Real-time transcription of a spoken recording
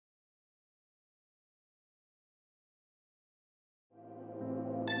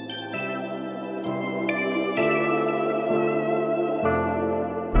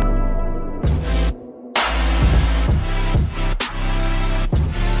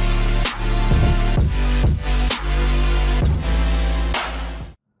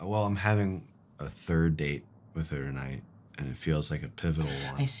having a third date with her tonight, and it feels like a pivotal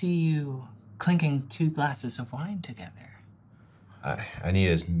one. I see you clinking 2 glasses of wine together. I need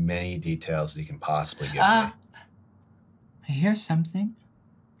as many details as you can possibly give me. I hear something.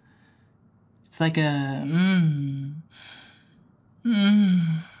 It's like a oh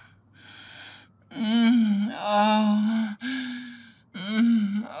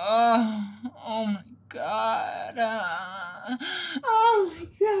my God. Oh my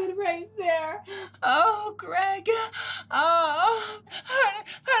God, right there. Oh, Greg. Oh,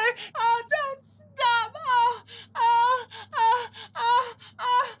 honey, oh, don't stop. Oh,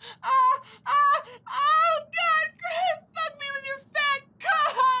 God, Greg, fuck me with your fat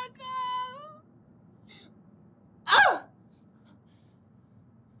cock. Oh.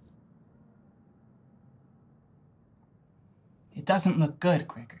 It doesn't look good,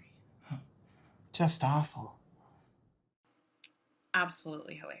 Gregory. Just awful.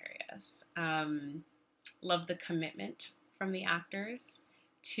 Absolutely hilarious. Love the commitment from the actors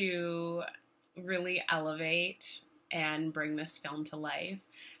to really elevate and bring this film to life.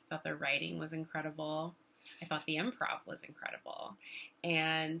 I thought the writing was incredible. I thought the improv was incredible.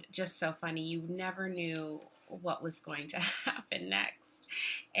 And just so funny. You never knew what was going to happen next.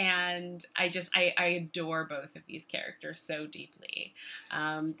 And I adore both of these characters so deeply.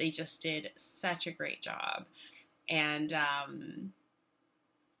 They just did such a great job. And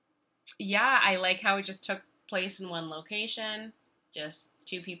yeah, I like how it just took place in one location, just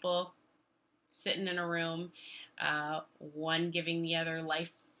 2 people sitting in a room, one giving the other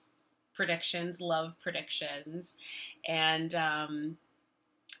life predictions, love predictions, and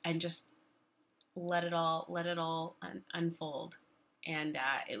just let it all unfold. And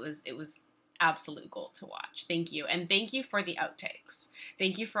it was absolute gold to watch. Thank you. And thank you for the outtakes.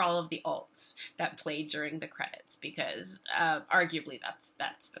 Thank you for all of the alts that played during the credits, because arguably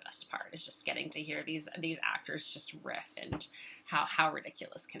that's the best part, is just getting to hear these actors just riff, and how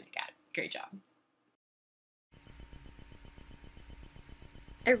ridiculous can it get. Great job.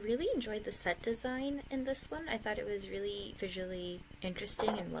 I really enjoyed the set design in this one. I thought it was really visually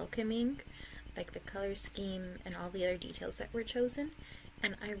interesting and welcoming, like the color scheme and all the other details that were chosen.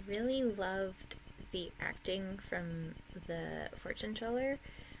 And I really loved the acting from the fortune teller.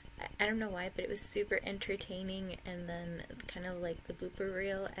 I don't know why, but it was super entertaining, and then kind of like the blooper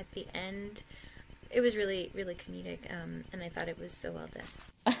reel at the end. It was really, really comedic, and I thought it was so well done.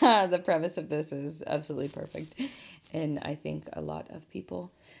 The premise of this is absolutely perfect, and I think a lot of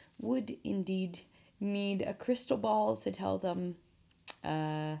people would indeed need a crystal ball to tell them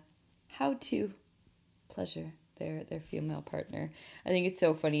how to pleasure their female partner. I think it's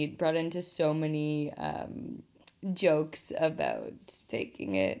so funny. It brought into so many jokes about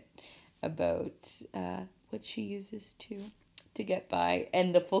faking it, about what she uses to get by,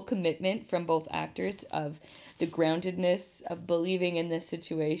 and the full commitment from both actors of the groundedness of believing in this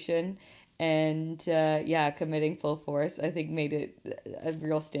situation and committing full force. I think made it a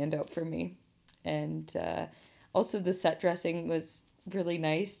real standout for me. And also the set dressing was really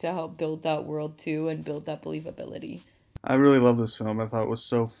nice to help build that world too, and build that believability. I really love this film. I thought it was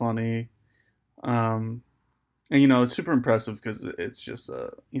so funny. And it's super impressive because it's just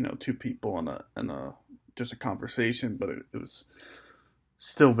 2 people in a just a conversation, but it was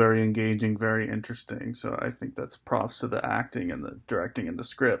still very engaging, very interesting. So I think that's props to the acting and the directing and the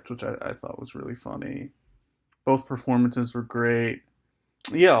script, which I thought was really funny. Both performances were great.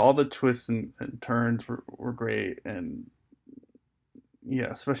 Yeah, all the twists and turns were great, and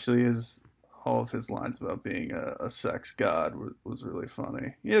yeah, especially all of his lines about being a sex god was really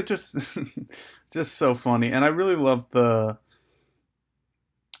funny. Yeah, just just so funny. And I really loved the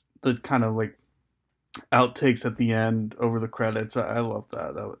kind of like outtakes at the end over the credits. I love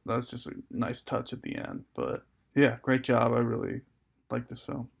that. That was just a nice touch at the end. But yeah, great job. I really like this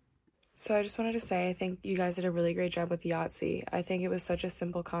film. So I just wanted to say, I think you guys did a really great job with Yahtzee. I think it was such a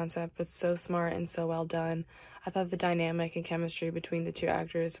simple concept, but so smart and so well done. I thought the dynamic and chemistry between the 2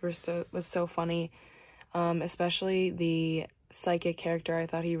 actors was so funny, especially the psychic character. I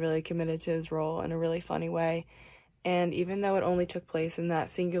thought he really committed to his role in a really funny way. And even though it only took place in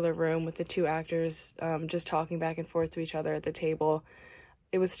that singular room with the 2 actors just talking back and forth to each other at the table,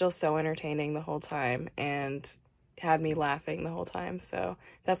 it was still so entertaining the whole time and had me laughing the whole time. So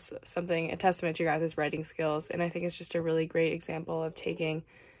that's a testament to your guys' writing skills. And I think it's just a really great example of taking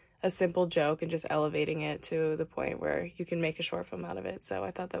a simple joke and just elevating it to the point where you can make a short film out of it. So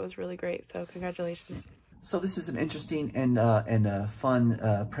I thought that was really great. So congratulations. So this is an interesting and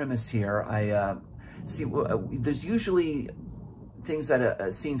fun premise here. I see. There's usually things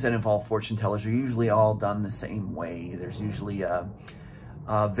that scenes that involve fortune tellers are usually all done the same way. There's usually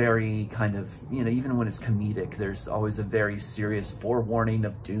very kind of, you know, even when it's comedic, there's always a very serious forewarning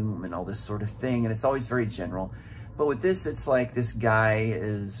of doom and all this sort of thing, and it's always very general. But with this, it's like this guy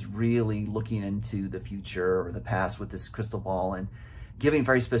is really looking into the future or the past with this crystal ball and giving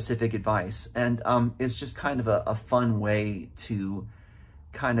very specific advice. And it's just kind of a fun way to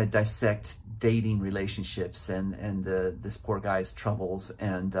kind of dissect dating relationships and this poor guy's troubles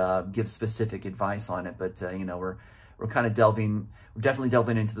and give specific advice on it. But you know, we're kind of we're definitely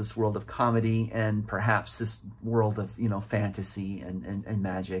delving into this world of comedy and perhaps this world of, you know, fantasy and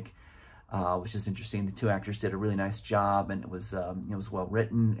magic, which is interesting. The two actors did a really nice job, and it was well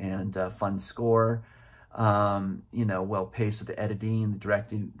written and fun score. You know, well paced with the editing, the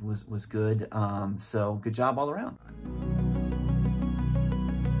directing was good. So good job all around.